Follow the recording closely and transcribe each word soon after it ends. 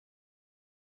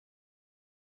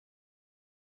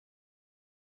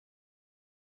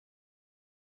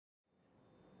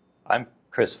I'm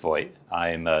Chris Voigt.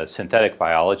 I'm a synthetic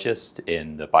biologist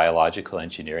in the biological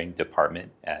engineering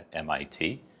department at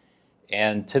MIT.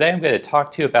 And today I'm going to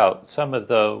talk to you about some of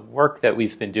the work that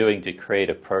we've been doing to create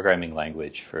a programming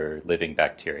language for living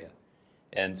bacteria.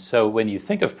 And so when you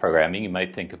think of programming, you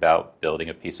might think about building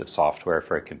a piece of software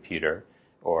for a computer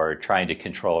or trying to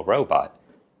control a robot.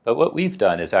 But what we've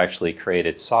done is actually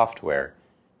created software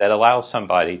that allows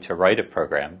somebody to write a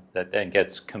program that then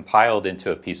gets compiled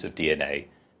into a piece of DNA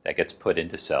that gets put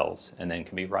into cells and then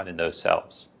can be run in those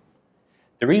cells.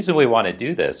 The reason we want to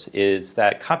do this is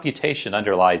that computation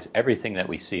underlies everything that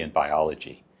we see in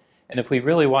biology. And if we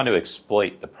really want to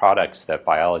exploit the products that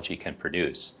biology can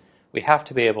produce, we have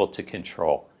to be able to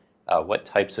control what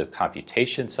types of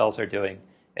computation cells are doing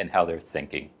and how they're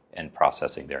thinking and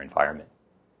processing their environment.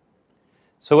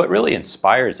 So what really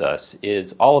inspires us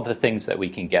is all of the things that we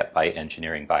can get by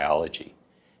engineering biology.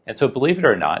 And so believe it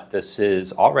or not, this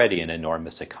is already an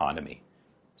enormous economy.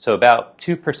 So about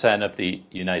 2% of the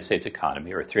United States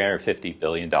economy, or $350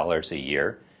 billion a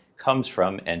year, comes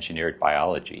from engineered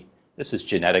biology. This is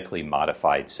genetically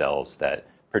modified cells that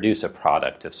produce a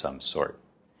product of some sort.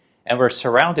 And we're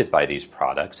surrounded by these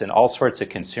products in all sorts of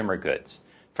consumer goods,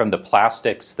 from the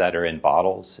plastics that are in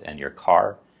bottles and your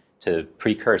car, to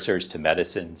precursors to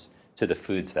medicines, to the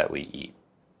foods that we eat.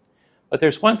 But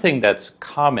there's one thing that's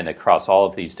common across all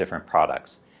of these different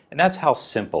products, and that's how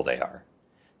simple they are.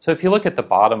 So if you look at the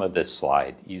bottom of this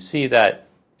slide, you see that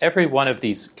every one of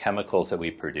these chemicals that we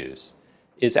produce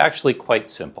is actually quite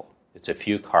simple. It's a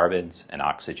few carbons, an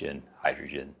oxygen,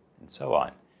 hydrogen, and so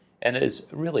on. And it is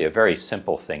really a very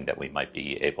simple thing that we might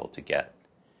be able to get.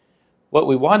 What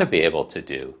we want to be able to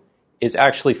do is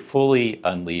actually fully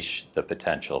unleash the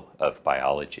potential of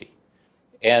biology.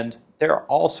 And there are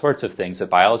all sorts of things that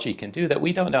biology can do that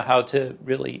we don't know how to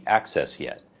really access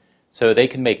yet. So they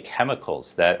can make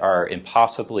chemicals that are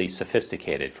impossibly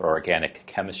sophisticated for organic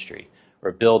chemistry,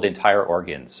 or build entire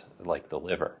organs like the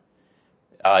liver.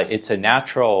 It's a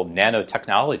natural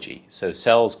nanotechnology, so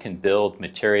cells can build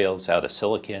materials out of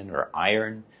silicon or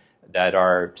iron that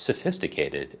are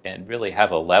sophisticated and really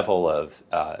have a level of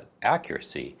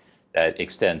accuracy that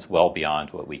extends well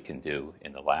beyond what we can do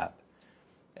in the lab.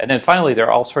 And then finally, there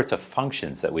are all sorts of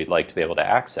functions that we'd like to be able to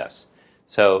access.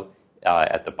 So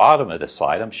at the bottom of the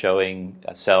slide, I'm showing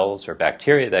cells or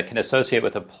bacteria that can associate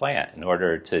with a plant in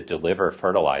order to deliver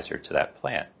fertilizer to that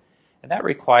plant. And that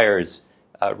requires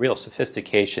real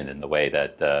sophistication in the way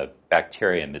that the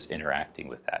bacterium is interacting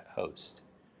with that host.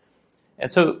 And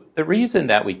so the reason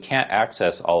that we can't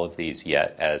access all of these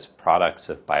yet as products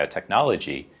of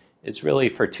biotechnology is really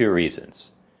for two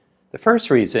reasons. The first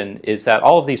reason is that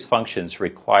all of these functions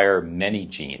require many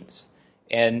genes,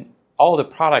 and all of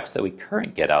the products that we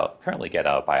currently get out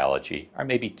of biology are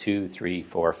maybe 2, 3,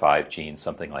 4, 5 genes,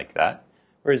 something like that,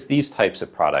 whereas these types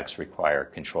of products require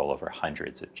control over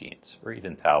hundreds of genes, or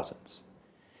even thousands.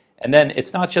 And then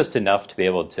it's not just enough to be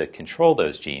able to control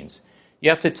those genes, you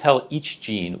have to tell each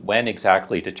gene when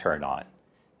exactly to turn on,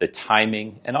 the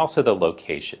timing, and also the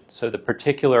location, so the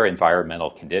particular environmental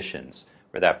conditions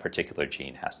where that particular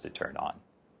gene has to turn on.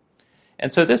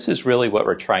 And so this is really what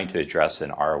we're trying to address in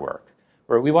our work,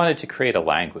 where we wanted to create a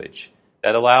language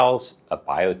that allows a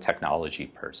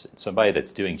biotechnology person, somebody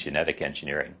that's doing genetic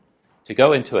engineering, to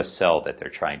go into a cell that they're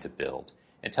trying to build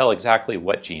and tell exactly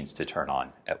what genes to turn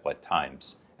on at what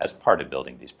times as part of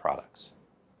building these products.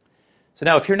 So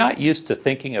now if you're not used to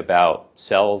thinking about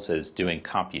cells as doing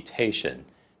computation,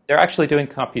 they're actually doing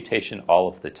computation all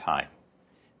of the time.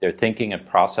 They're thinking and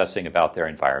processing about their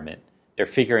environment. They're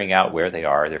figuring out where they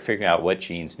are. They're figuring out what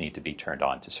genes need to be turned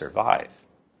on to survive.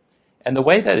 And the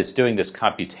way that it's doing this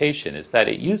computation is that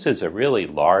it uses a really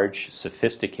large,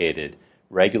 sophisticated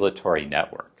regulatory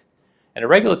network. And a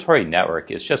regulatory network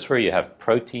is just where you have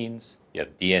proteins, you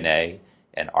have DNA,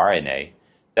 and RNA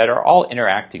that are all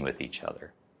interacting with each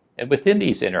other. And within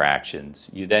these interactions,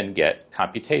 you then get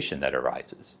computation that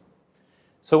arises.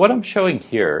 So what I'm showing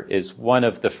here is one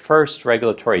of the first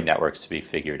regulatory networks to be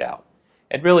figured out.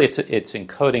 And really, it's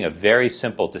encoding a very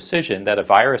simple decision that a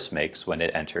virus makes when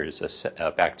it enters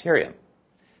a bacterium.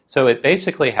 So it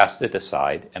basically has to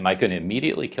decide, am I going to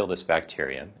immediately kill this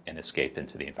bacterium and escape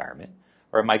into the environment,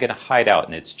 or am I going to hide out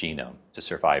in its genome to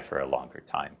survive for a longer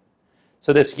time?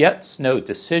 So this yes-no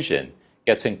decision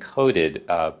gets encoded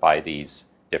by these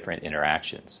different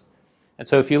interactions. And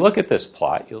so if you look at this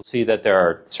plot, you'll see that there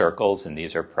are circles, and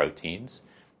these are proteins,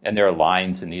 and there are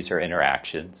lines, and these are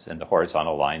interactions, and the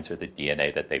horizontal lines are the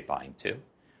DNA that they bind to.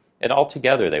 And all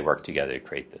together, they work together to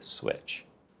create this switch.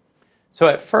 So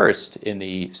at first, in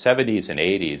the 70s and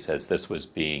 80s, as this was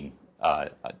being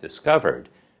discovered,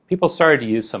 people started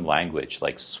to use some language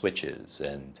like switches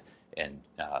and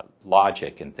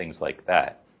logic and things like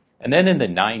that. And then in the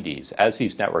 90s, as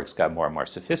these networks got more and more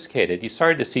sophisticated, you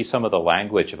started to see some of the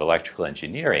language of electrical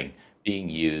engineering being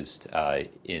used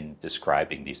in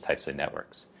describing these types of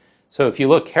networks. So if you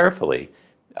look carefully,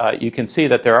 you can see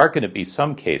that there are going to be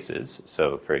some cases.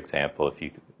 So for example, if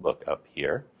you look up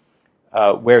here,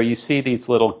 where you see these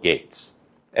little gates.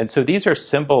 And so these are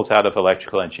symbols out of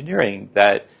electrical engineering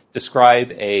that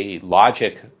describe a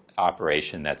logic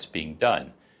operation that's being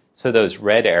done. So those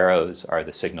red arrows are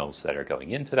the signals that are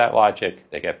going into that logic.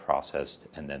 They get processed,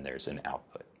 and then there's an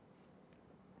output.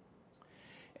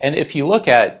 And if you look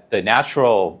at the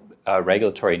natural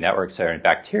regulatory networks that are in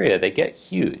bacteria, they get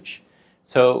huge.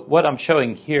 So what I'm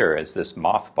showing here is this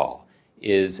mothball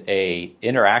is an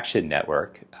interaction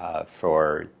network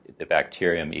for the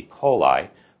bacterium E. coli,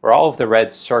 where all of the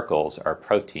red circles are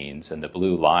proteins and the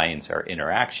blue lines are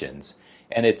interactions.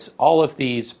 And it's all of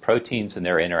these proteins and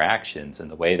their interactions and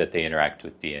the way that they interact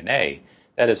with DNA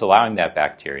that is allowing that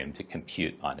bacterium to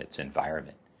compute on its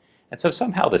environment. And so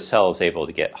somehow the cell is able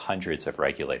to get hundreds of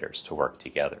regulators to work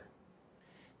together.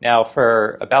 Now,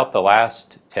 for about the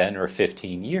last 10 or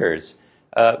 15 years,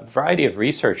 a variety of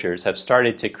researchers have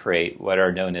started to create what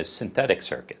are known as synthetic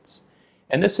circuits.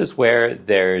 And this is where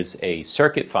there's a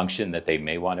circuit function that they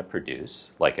may want to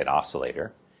produce, like an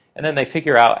oscillator, and then they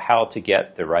figure out how to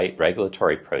get the right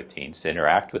regulatory proteins to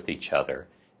interact with each other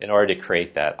in order to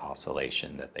create that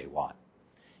oscillation that they want.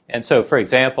 And so, for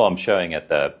example, I'm showing at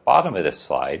the bottom of this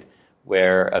slide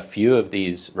where a few of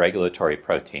these regulatory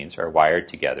proteins are wired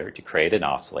together to create an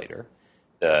oscillator.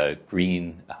 The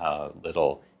green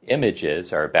little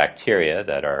images are bacteria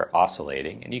that are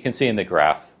oscillating, and you can see in the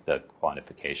graph the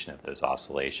quantification of those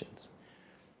oscillations.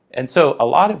 And so a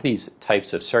lot of these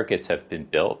types of circuits have been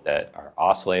built that are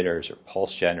oscillators or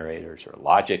pulse generators or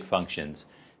logic functions.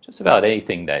 Just about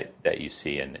anything that you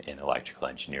see in electrical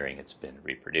engineering, it's been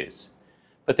reproduced.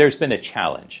 But there's been a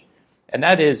challenge, and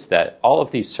that is that all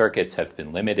of these circuits have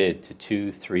been limited to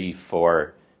 2, 3,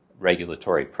 4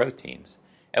 regulatory proteins.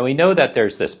 And we know that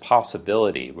there's this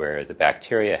possibility where the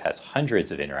bacteria has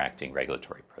hundreds of interacting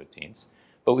regulatory proteins,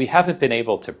 but we haven't been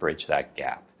able to bridge that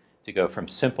gap to go from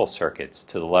simple circuits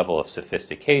to the level of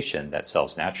sophistication that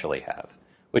cells naturally have,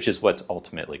 which is what's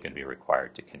ultimately going to be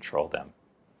required to control them.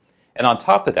 And on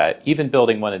top of that, even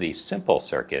building one of these simple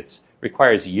circuits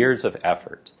requires years of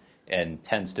effort and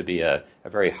tends to be a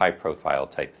very high-profile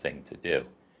type thing to do.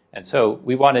 And so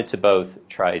we wanted to both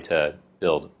try to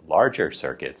build larger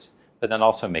circuits, but then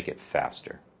also make it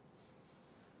faster.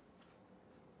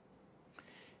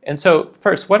 And so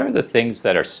first, what are the things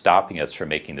that are stopping us from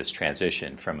making this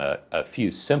transition from a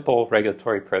few simple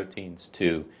regulatory proteins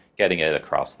to getting it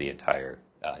across the entire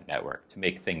network to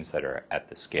make things that are at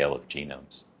the scale of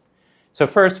genomes? So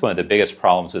first, one of the biggest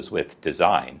problems is with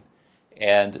design.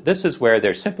 And this is where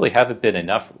there simply haven't been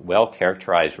enough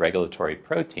well-characterized regulatory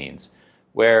proteins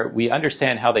where we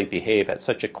understand how they behave at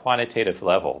such a quantitative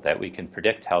level that we can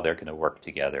predict how they're going to work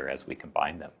together as we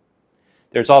combine them.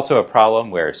 There's also a problem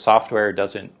where software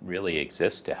doesn't really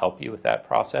exist to help you with that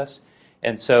process.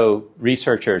 And so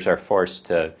researchers are forced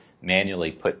to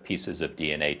manually put pieces of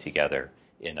DNA together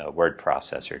in a word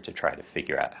processor to try to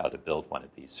figure out how to build one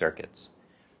of these circuits.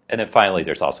 And then finally,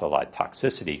 there's also a lot of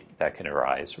toxicity that can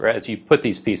arise, whereas you put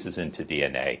these pieces into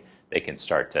DNA, they can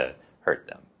start to hurt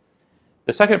them.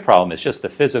 The second problem is just the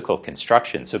physical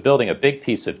construction. So building a big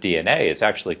piece of DNA is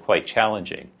actually quite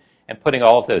challenging. And putting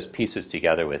all of those pieces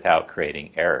together without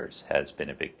creating errors has been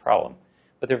a big problem.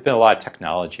 But there have been a lot of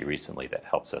technology recently that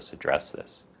helps us address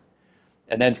this.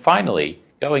 And then finally,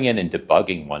 going in and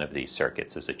debugging one of these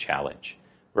circuits is a challenge.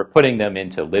 We're putting them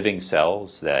into living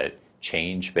cells that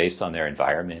change based on their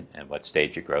environment and what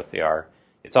stage of growth they are.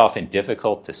 It's often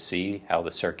difficult to see how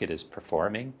the circuit is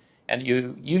performing, and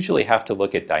you usually have to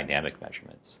look at dynamic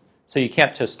measurements. So you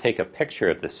can't just take a picture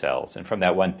of the cells and from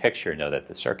that one picture know that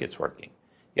the circuit's working.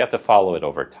 You have to follow it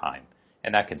over time,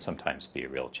 and that can sometimes be a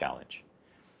real challenge.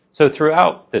 So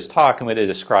throughout this talk, I'm going to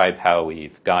describe how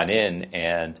we've gone in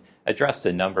and addressed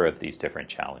a number of these different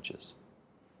challenges.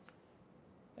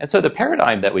 And so the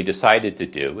paradigm that we decided to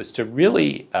do was to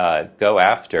really go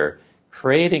after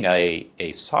creating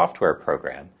a software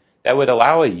program that would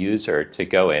allow a user to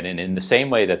go in, and in the same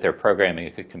way that they're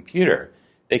programming a computer,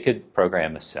 they could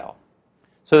program a cell.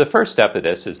 So the first step of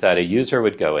this is that a user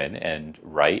would go in and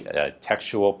write a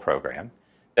textual program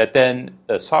that then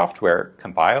the software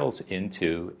compiles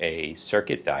into a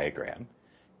circuit diagram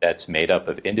that's made up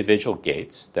of individual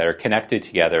gates that are connected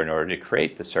together in order to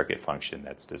create the circuit function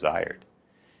that's desired.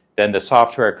 Then the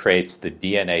software creates the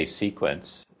DNA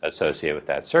sequence associated with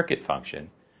that circuit function,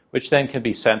 which then can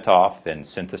be sent off and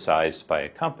synthesized by a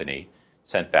company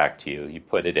sent back to you. You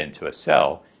put it into a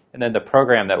cell, and then the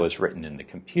program that was written in the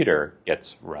computer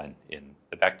gets run in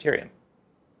the bacterium.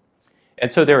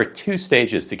 And so there are two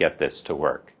stages to get this to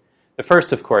work. The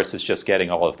first, of course, is just getting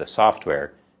all of the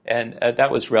software, and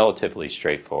that was relatively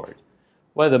straightforward.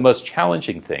 One of the most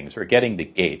challenging things were getting the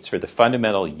gates, or the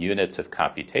fundamental units of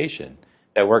computation,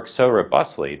 that work so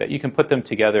robustly that you can put them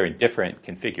together in different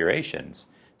configurations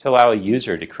to allow a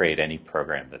user to create any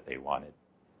program that they wanted.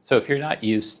 So if you're not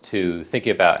used to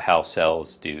thinking about how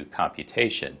cells do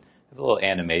computation, I have a little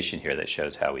animation here that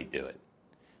shows how we do it.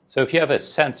 So if you have a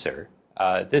sensor,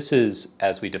 this is,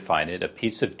 as we define it, a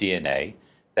piece of DNA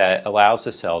that allows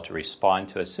a cell to respond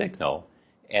to a signal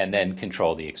and then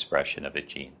control the expression of a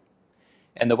gene.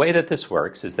 And the way that this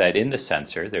works is that in the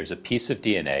sensor, there's a piece of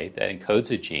DNA that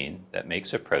encodes a gene that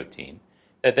makes a protein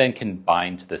that then can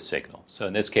bind to the signal. So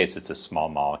in this case, it's a small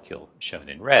molecule shown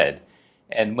in red.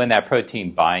 And when that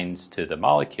protein binds to the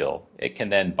molecule, it can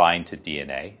then bind to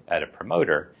DNA at a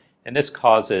promoter. And this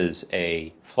causes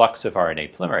a flux of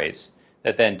RNA polymerase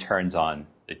that then turns on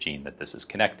the gene that this is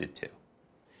connected to.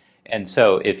 And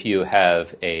so if you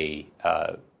have a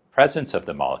presence of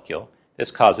the molecule,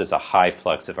 this causes a high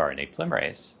flux of RNA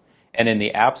polymerase. And in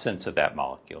the absence of that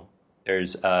molecule,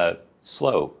 there's a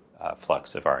slow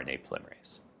flux of RNA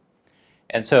polymerase.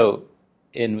 And so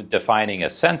in defining a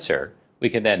sensor, we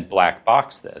can then black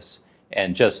box this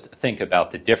and just think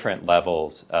about the different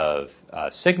levels of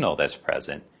signal that's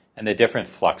present and the different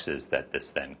fluxes that this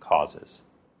then causes.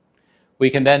 We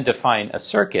can then define a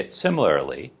circuit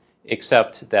similarly,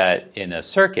 except that in a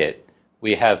circuit,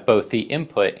 we have both the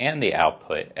input and the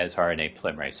output as RNA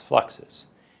polymerase fluxes.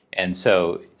 And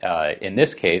so in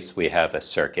this case, we have a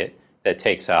circuit that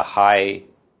takes a high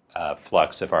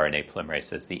flux of RNA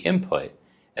polymerase as the input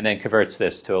and then converts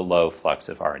this to a low flux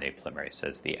of RNA polymerase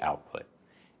as the output.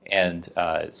 And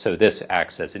so this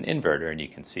acts as an inverter, and you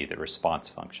can see the response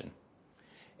function.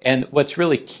 And what's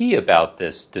really key about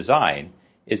this design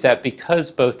is that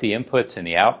because both the inputs and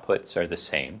the outputs are the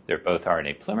same, they're both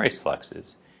RNA polymerase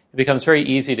fluxes, it becomes very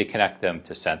easy to connect them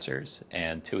to sensors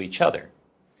and to each other.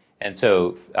 And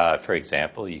so, for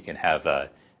example, you can have a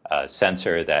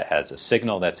sensor that has a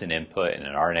signal that's an input and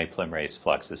an RNA polymerase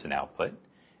flux as an output.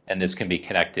 And this can be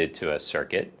connected to a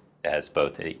circuit that has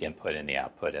both the input and the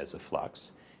output as a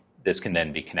flux. This can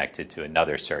then be connected to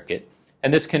another circuit.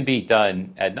 And this can be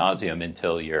done ad nauseum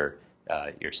until you're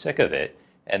sick of it.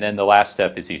 And then the last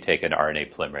step is you take an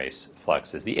RNA polymerase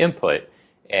flux as the input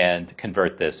and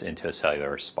convert this into a cellular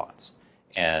response.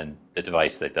 And the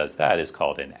device that does that is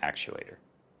called an actuator.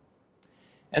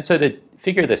 And so to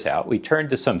figure this out, we turned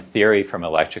to some theory from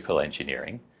electrical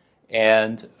engineering.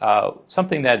 And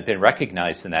something that had been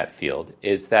recognized in that field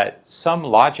is that some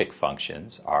logic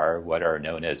functions are what are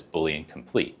known as Boolean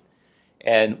complete.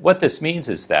 And what this means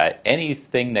is that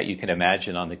anything that you can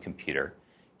imagine on the computer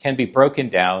can be broken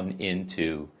down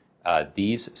into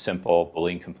these simple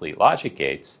Boolean complete logic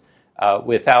gates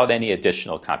without any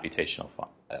additional computational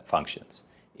functions.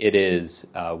 It is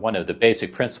one of the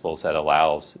basic principles that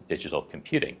allows digital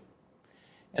computing.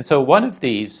 And so one of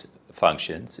these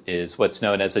functions is what's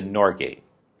known as a NOR gate.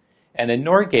 And a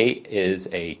NOR gate is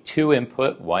a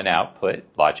 2-input, 1-output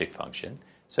logic function.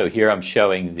 So here I'm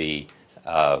showing the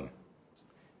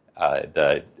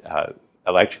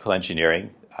electrical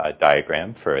engineering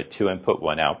diagram for a 2-input,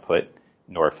 1-output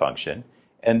NOR function.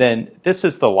 And then this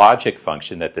is the logic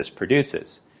function that this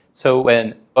produces. So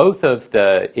when both of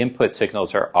the input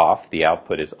signals are off, the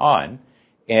output is on.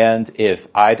 And if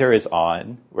either is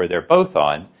on, where they're both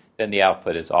on, then the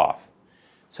output is off.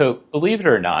 So believe it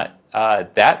or not,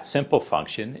 that simple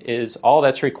function is all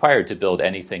that's required to build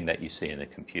anything that you see in the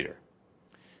computer.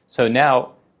 So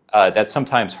now that's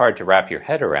sometimes hard to wrap your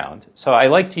head around. So I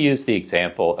like to use the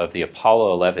example of the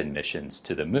Apollo 11 missions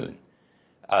to the moon.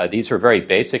 These were very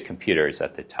basic computers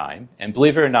at the time. And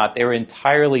believe it or not, they were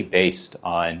entirely based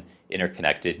on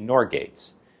interconnected NOR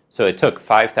gates. So it took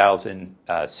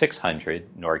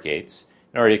 5,600 NOR gates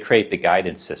in order to create the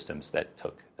guidance systems that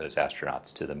took those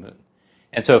astronauts to the moon.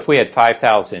 And so if we had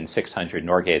 5,600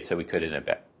 NOR gates that we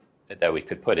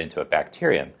could put into a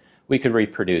bacterium, we could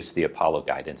reproduce the Apollo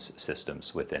guidance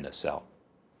systems within a cell.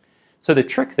 So the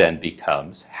trick then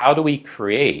becomes, how do we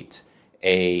create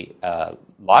a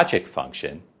logic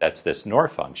function, that's this NOR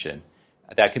function,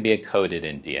 that can be encoded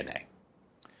in DNA?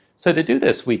 So to do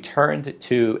this, we turned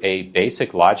to a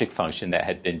basic logic function that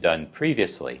had been done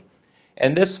previously.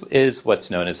 And this is what's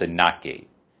known as a NOT gate.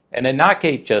 And a NOT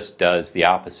gate just does the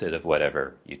opposite of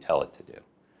whatever you tell it to do.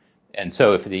 And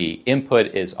so if the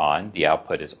input is on, the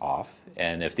output is off.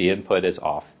 And if the input is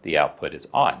off, the output is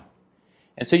on.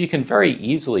 And so you can very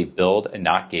easily build a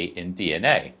NOT gate in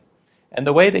DNA. And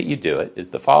the way that you do it is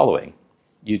the following.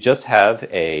 You just have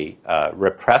a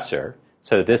repressor.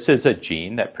 So this is a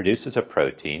gene that produces a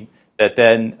protein that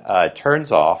then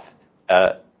turns off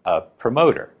a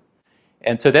promoter.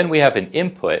 And so then we have an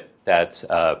input that's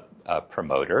a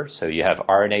promoter. So you have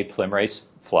RNA polymerase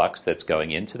flux that's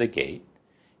going into the gate.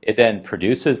 It then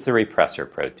produces the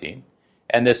repressor protein,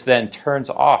 and this then turns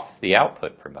off the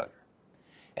output promoter.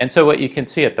 And so what you can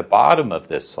see at the bottom of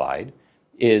this slide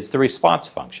is the response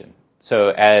function. So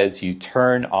as you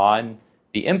turn on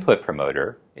the input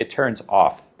promoter, it turns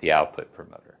off the output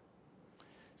promoter.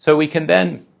 So we can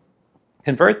then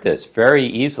convert this very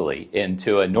easily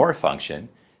into a NOR function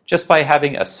just by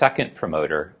having a second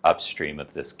promoter upstream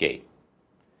of this gate.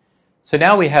 So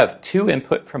now we have two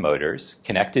input promoters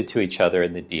connected to each other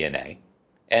in the DNA.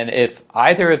 And if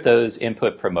either of those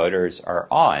input promoters are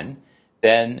on,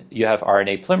 then you have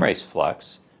RNA polymerase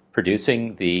flux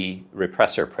producing the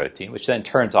repressor protein, which then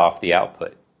turns off the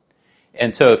output.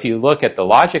 And so if you look at the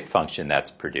logic function that's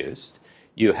produced,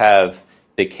 you have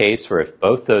the case where if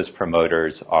both those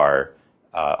promoters are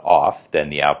off, then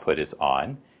the output is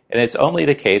on. And it's only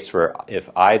the case where if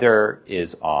either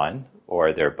is on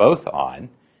or they're both on,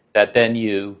 that then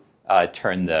you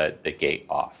turn the gate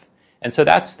off. And so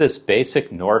that's this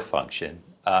basic NOR function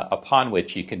upon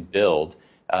which you can build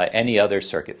any other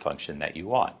circuit function that you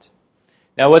want.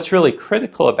 Now what's really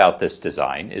critical about this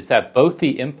design is that both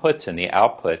the inputs and the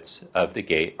outputs of the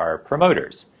gate are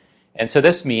promoters. And so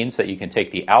this means that you can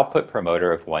take the output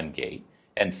promoter of one gate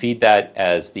and feed that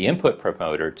as the input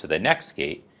promoter to the next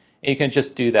gate. And you can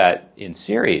just do that in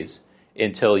series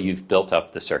until you've built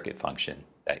up the circuit function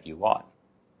that you want.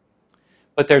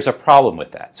 But there's a problem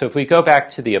with that. So if we go back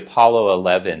to the Apollo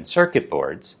 11 circuit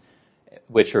boards,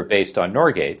 which were based on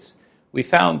NOR gates, we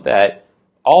found that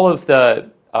all of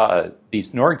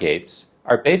these NOR gates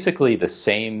are basically the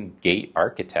same gate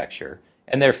architecture,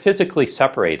 and they're physically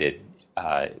separated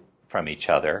from each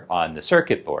other on the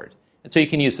circuit board. And so you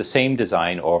can use the same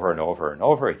design over and over and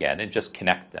over again and just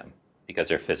connect them because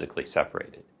they're physically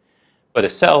separated. But a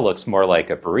cell looks more like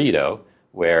a burrito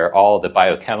where all the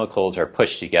biochemicals are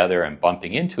pushed together and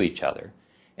bumping into each other.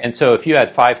 And so if you had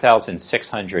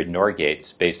 5,600 NOR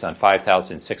gates based on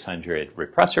 5,600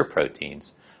 repressor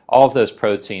proteins, all of those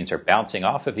proteins are bouncing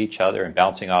off of each other and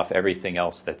bouncing off everything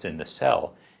else that's in the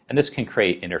cell. And this can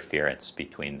create interference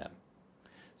between them.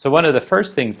 So one of the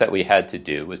first things that we had to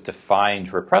do was to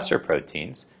find repressor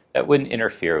proteins that wouldn't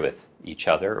interfere with each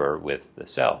other or with the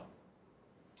cell.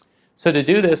 So to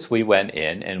do this, we went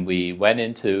in and we went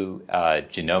into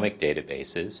genomic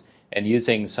databases, and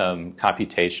using some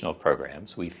computational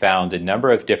programs, we found a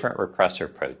number of different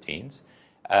repressor proteins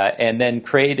and then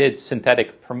created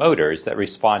synthetic promoters that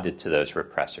responded to those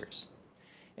repressors.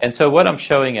 And so what I'm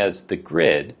showing as the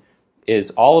grid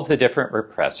is all of the different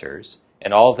repressors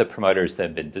and all of the promoters that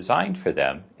have been designed for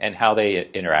them and how they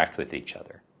interact with each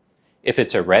other. If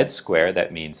it's a red square,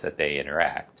 that means that they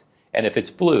interact. And if it's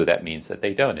blue, that means that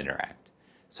they don't interact.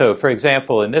 So for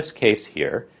example, in this case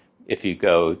here, if you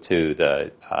go to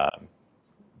the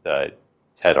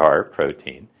TEDR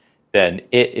protein, then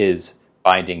it is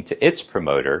binding to its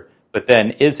promoter, but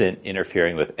then isn't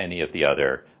interfering with any of the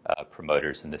other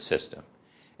promoters in the system.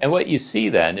 And what you see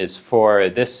then is for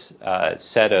this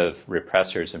set of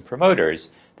repressors and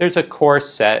promoters, there's a core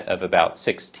set of about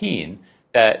 16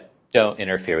 that don't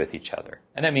interfere with each other.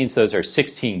 And that means those are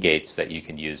 16 gates that you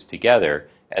can use together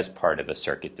as part of a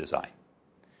circuit design.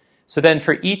 So then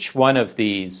for each one of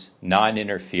these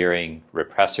non-interfering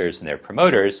repressors and their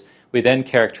promoters, we then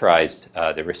characterized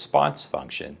the response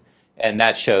function, and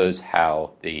that shows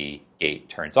how the gate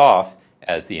turns off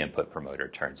as the input promoter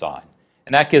turns on.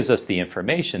 And that gives us the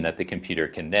information that the computer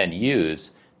can then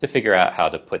use to figure out how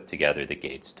to put together the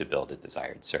gates to build a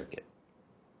desired circuit.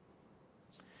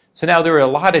 So now there were a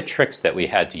lot of tricks that we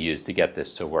had to use to get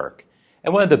this to work.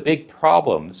 And one of the big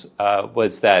problems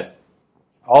was that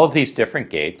all of these different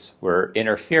gates were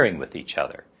interfering with each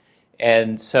other.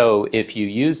 And so if you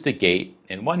used a gate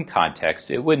in one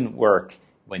context, it wouldn't work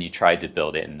when you tried to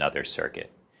build it in another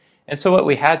circuit. And so what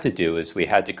we had to do is we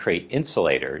had to create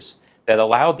insulators that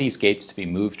allowed these gates to be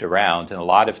moved around in a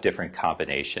lot of different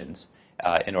combinations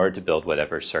in order to build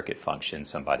whatever circuit function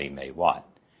somebody may want.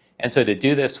 And so to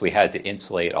do this, we had to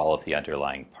insulate all of the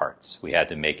underlying parts. We had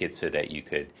to make it so that you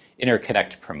could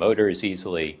interconnect promoters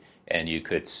easily, and you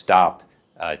could stop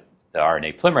the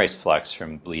RNA polymerase flux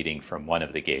from bleeding from one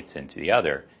of the gates into the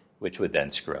other, which would then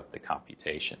screw up the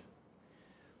computation.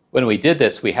 When we did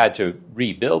this, we had to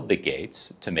rebuild the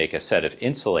gates to make a set of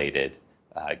insulated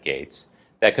gates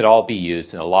that could all be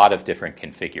used in a lot of different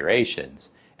configurations.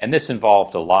 And this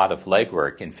involved a lot of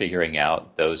legwork in figuring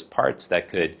out those parts that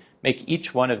could make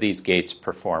each one of these gates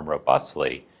perform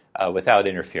robustly without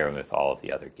interfering with all of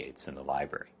the other gates in the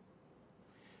library.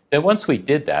 Then once we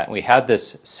did that, and we had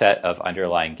this set of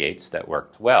underlying gates that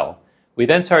worked well, we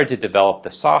then started to develop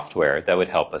the software that would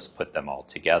help us put them all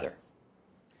together.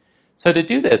 So to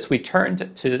do this, we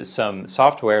turned to some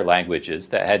software languages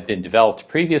that had been developed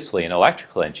previously in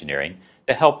electrical engineering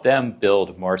to help them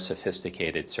build more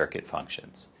sophisticated circuit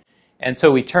functions. And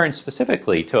so we turned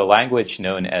specifically to a language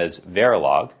known as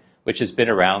Verilog, which has been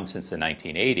around since the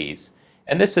 1980s,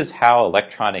 and this is how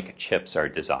electronic chips are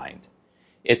designed.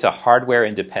 It's a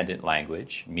hardware-independent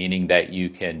language, meaning that you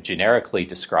can generically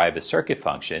describe a circuit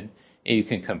function, and you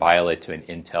can compile it to an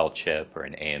Intel chip or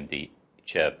an AMD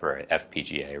chip or an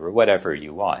FPGA or whatever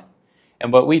you want.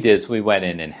 And what we did is we went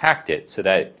in and hacked it so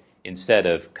that instead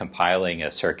of compiling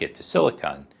a circuit to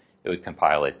silicon, it would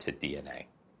compile it to DNA.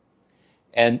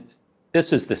 And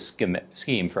this is the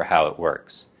scheme for how it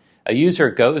works. A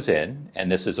user goes in,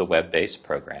 and this is a web-based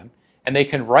program, and they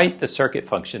can write the circuit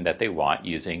function that they want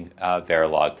using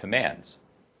Verilog commands.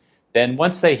 Then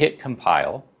once they hit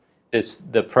compile,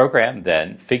 the program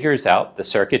then figures out the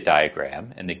circuit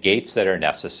diagram and the gates that are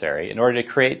necessary in order to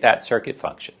create that circuit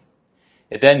function.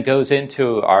 It then goes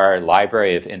into our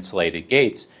library of insulated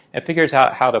gates and figures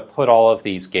out how to put all of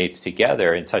these gates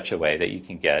together in such a way that you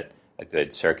can get a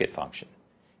good circuit function.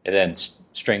 It then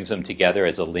strings them together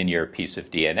as a linear piece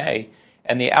of DNA,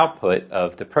 and the output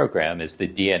of the program is the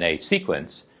DNA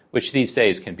sequence, which these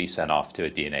days can be sent off to a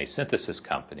DNA synthesis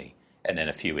company, and then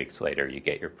a few weeks later you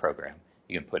get your program.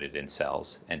 You can put it in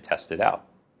cells and test it out.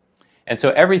 And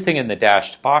so everything in the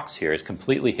dashed box here is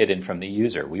completely hidden from the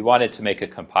user. We wanted to make a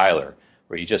compiler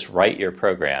where you just write your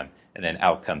program, and then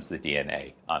out comes the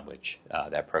DNA on which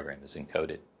that program is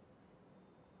encoded.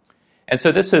 And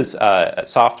so this is a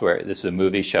software. This is a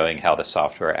movie showing how the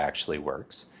software actually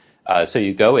works. So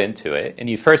you go into it, and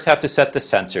you first have to set the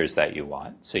sensors that you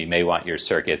want. So you may want your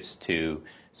circuits to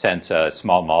sense a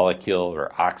small molecule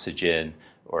or oxygen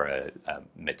or a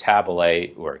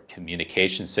metabolite or a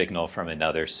communication signal from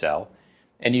another cell.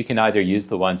 And you can either use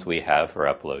the ones we have or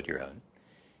upload your own.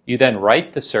 You then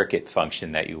write the circuit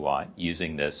function that you want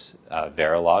using this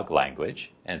Verilog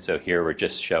language. And so here we're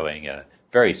just showing a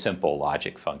very simple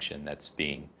logic function that's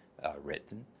being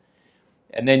written.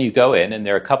 And then you go in, and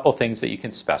there are a couple things that you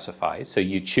can specify. So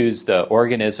you choose the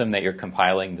organism that you're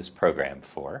compiling this program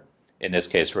for. In this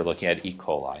case, we're looking at E.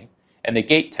 coli. And the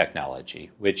gate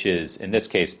technology, which is, in this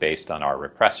case, based on our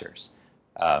repressors.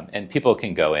 And people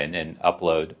can go in and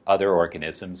upload other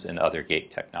organisms and other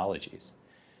gate technologies.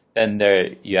 Then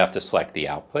you have to select the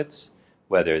outputs,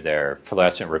 whether they're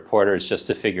fluorescent reporters just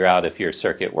to figure out if your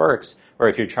circuit works, or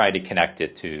if you're trying to connect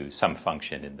it to some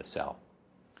function in the cell.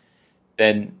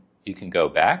 Then you can go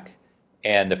back,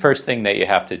 and the first thing that you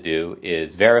have to do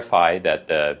is verify that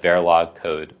the Verilog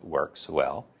code works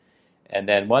well. And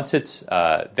then once it's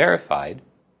verified,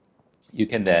 you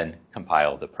can then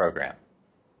compile the program.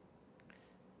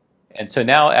 And so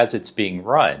now as it's being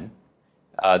run,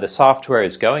 the software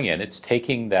is going in, it's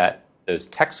taking those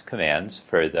text commands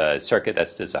for the circuit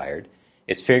that's desired,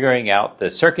 it's figuring out the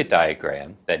circuit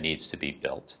diagram that needs to be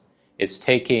built, it's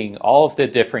taking all of the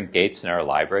different gates in our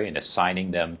library and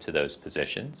assigning them to those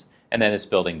positions, and then it's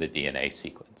building the DNA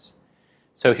sequence.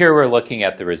 So here we're looking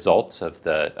at the results of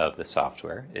the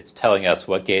software. It's telling us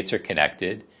what gates are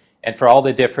connected, and for all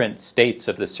the different states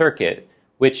of the circuit,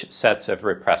 which sets of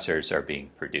repressors are being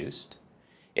produced.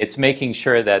 It's making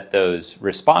sure that those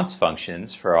response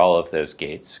functions for all of those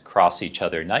gates cross each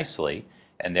other nicely,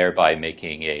 and thereby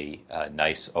making a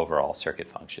nice overall circuit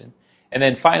function. And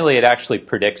then finally, it actually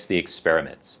predicts the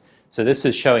experiments. So this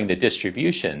is showing the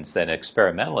distributions that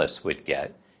experimentalists would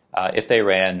get if they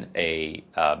ran a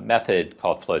method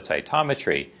called flow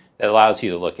cytometry that allows you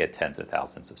to look at tens of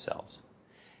thousands of cells.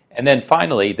 And then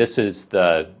finally, this is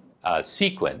the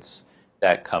sequence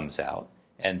that comes out.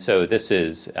 And so this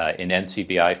is in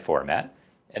NCBI format.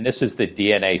 And this is the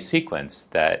DNA sequence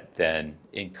that then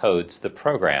encodes the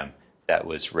program that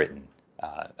was written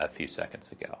a few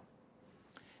seconds ago.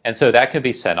 And so that can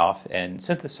be sent off and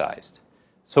synthesized.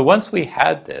 So once we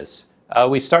had this,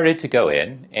 we started to go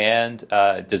in and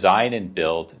design and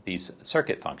build these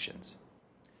circuit functions.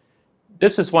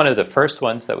 This is one of the first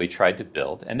ones that we tried to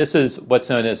build, and this is what's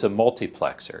known as a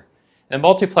multiplexer. And a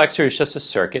multiplexer is just a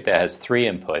circuit that has 3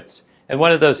 inputs, and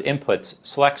one of those inputs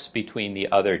selects between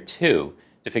the other 2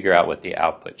 to figure out what the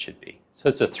output should be. So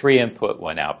it's a 3-input,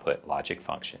 1-output logic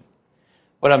function.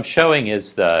 What I'm showing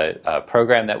is the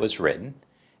program that was written,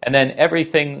 and then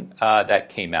everything that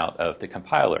came out of the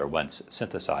compiler once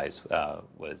synthesized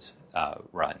was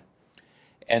run.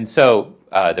 And so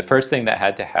the first thing that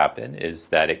had to happen is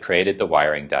that it created the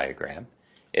wiring diagram.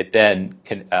 It then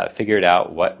figured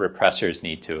out what repressors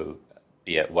need to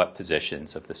be at what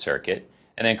positions of the circuit,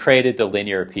 and then created the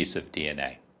linear piece of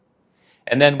DNA.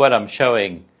 And then what I'm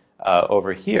showing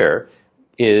over here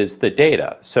is the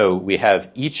data. So we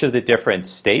have each of the different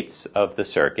states of the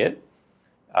circuit,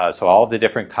 so all of the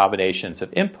different combinations of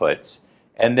inputs.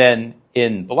 And then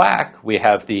in black, we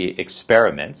have the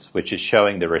experiments, which is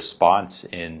showing the response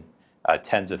in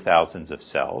tens of thousands of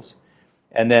cells.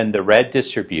 And then the red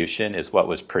distribution is what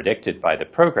was predicted by the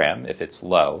program if it's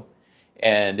low.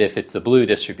 And if it's the blue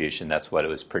distribution, that's what it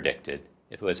was predicted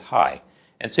if it was high.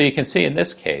 And so you can see in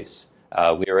this case,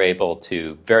 we were able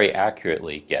to very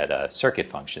accurately get a circuit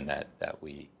function that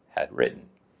we had written.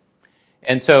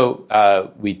 And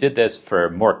so we did this for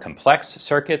more complex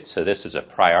circuits. So this is a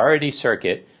priority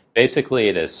circuit. Basically,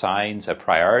 it assigns a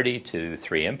priority to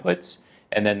 3 inputs,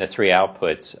 and then the 3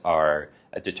 outputs are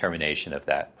a determination of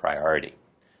that priority.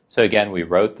 So again, we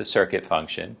wrote the circuit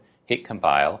function, hit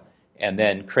compile, and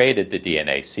then created the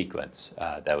DNA sequence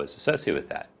that was associated with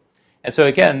that. And so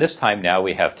again, this time now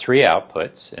we have 3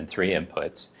 outputs and 3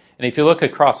 inputs. And if you look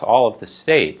across all of the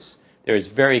states, there is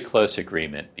very close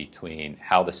agreement between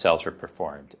how the cells were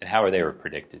performed and how they were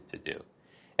predicted to do.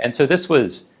 And so this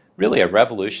was really a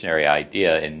revolutionary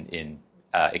idea in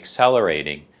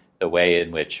accelerating the way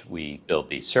in which we build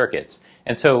these circuits.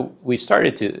 And so we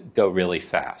started to go really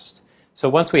fast. So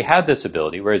once we had this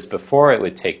ability, whereas before it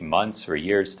would take months or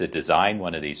years to design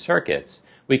one of these circuits,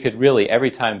 we could really,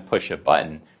 every time push a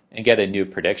button and get a new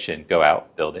prediction, go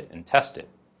out, build it, and test it.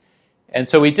 And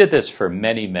so we did this for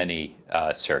many, many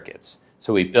circuits.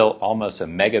 So we built almost a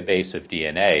megabase of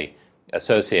DNA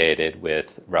associated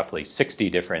with roughly 60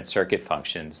 different circuit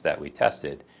functions that we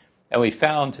tested. And we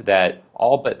found that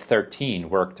all but 13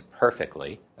 worked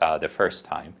perfectly the first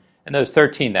time. And those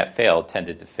 13 that failed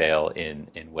tended to fail in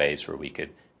ways where we could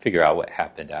figure out what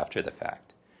happened after the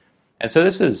fact. And so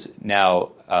this is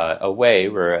now a way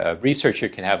where a researcher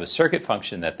can have a circuit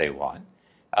function that they want.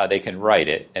 They can write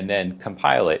it and then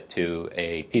compile it to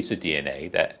a piece of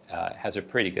DNA that has a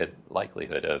pretty good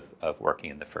likelihood of working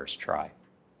in the first try.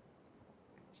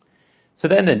 So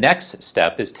then the next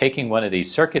step is taking one of these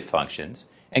circuit functions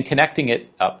and connecting it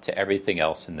up to everything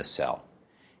else in the cell.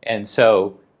 And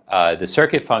so the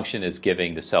circuit function is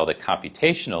giving the cell the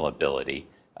computational ability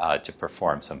to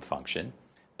perform some function.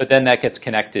 But then that gets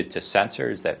connected to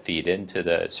sensors that feed into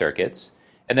the circuits.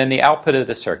 And then the output of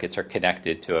the circuits are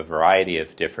connected to a variety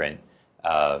of different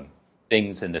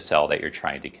things in the cell that you're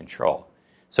trying to control.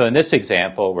 So in this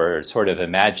example, we're sort of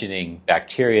imagining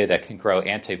bacteria that can grow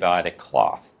antibiotic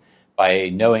cloth by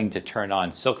knowing to turn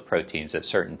on silk proteins at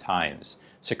certain times,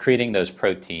 secreting those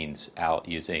proteins out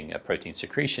using a protein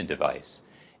secretion device,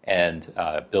 and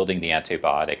building the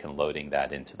antibiotic and loading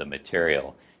that into the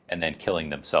material, and then killing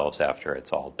themselves after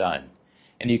it's all done.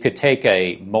 And you could take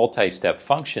a multi-step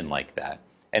function like that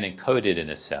and encode it in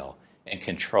a cell and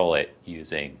control it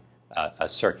using a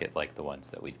circuit like the ones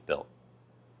that we've built.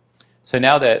 So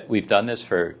now that we've done this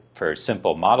for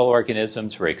simple model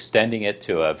organisms, we're extending it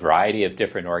to a variety of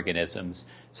different organisms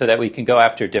so that we can go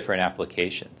after different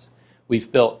applications.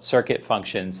 We've built circuit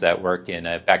functions that work in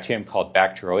a bacterium called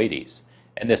Bacteroides,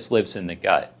 and this lives in the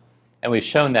gut. And we've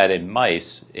shown that in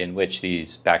mice in which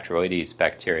these Bacteroides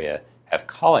bacteria have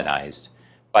colonized,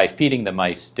 by feeding the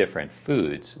mice different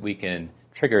foods, we can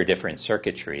trigger different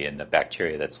circuitry in the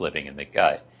bacteria that's living in the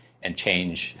gut and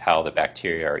change how the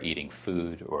bacteria are eating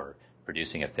food or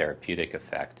producing a therapeutic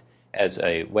effect as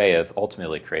a way of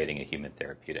ultimately creating a human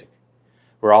therapeutic.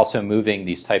 We're also moving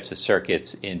these types of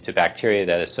circuits into bacteria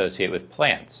that associate with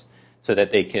plants so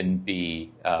that they can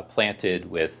be planted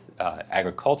with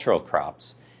agricultural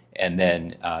crops and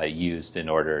then used in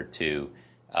order to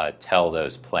tell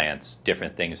those plants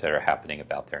different things that are happening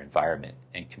about their environment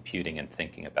and computing and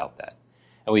thinking about that.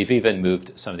 And we've even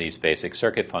moved some of these basic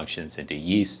circuit functions into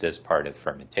yeast as part of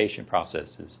fermentation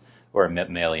processes or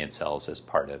mammalian cells as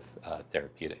part of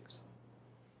therapeutics.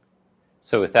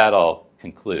 So with that, I'll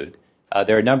conclude.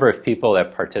 There are a number of people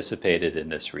that participated in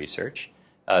this research.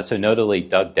 So notably,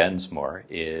 Doug Densmore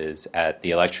is at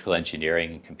the Electrical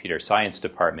Engineering and Computer Science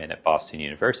Department at Boston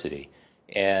University.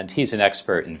 And he's an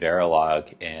expert in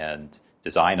Verilog and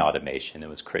design automation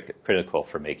and was critical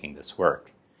for making this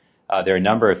work. There are a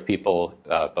number of people,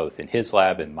 both in his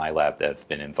lab and my lab, that have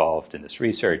been involved in this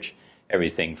research,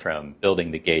 everything from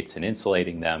building the gates and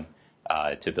insulating them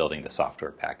to building the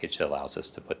software package that allows us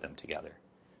to put them together.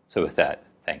 So with that,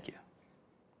 thank you.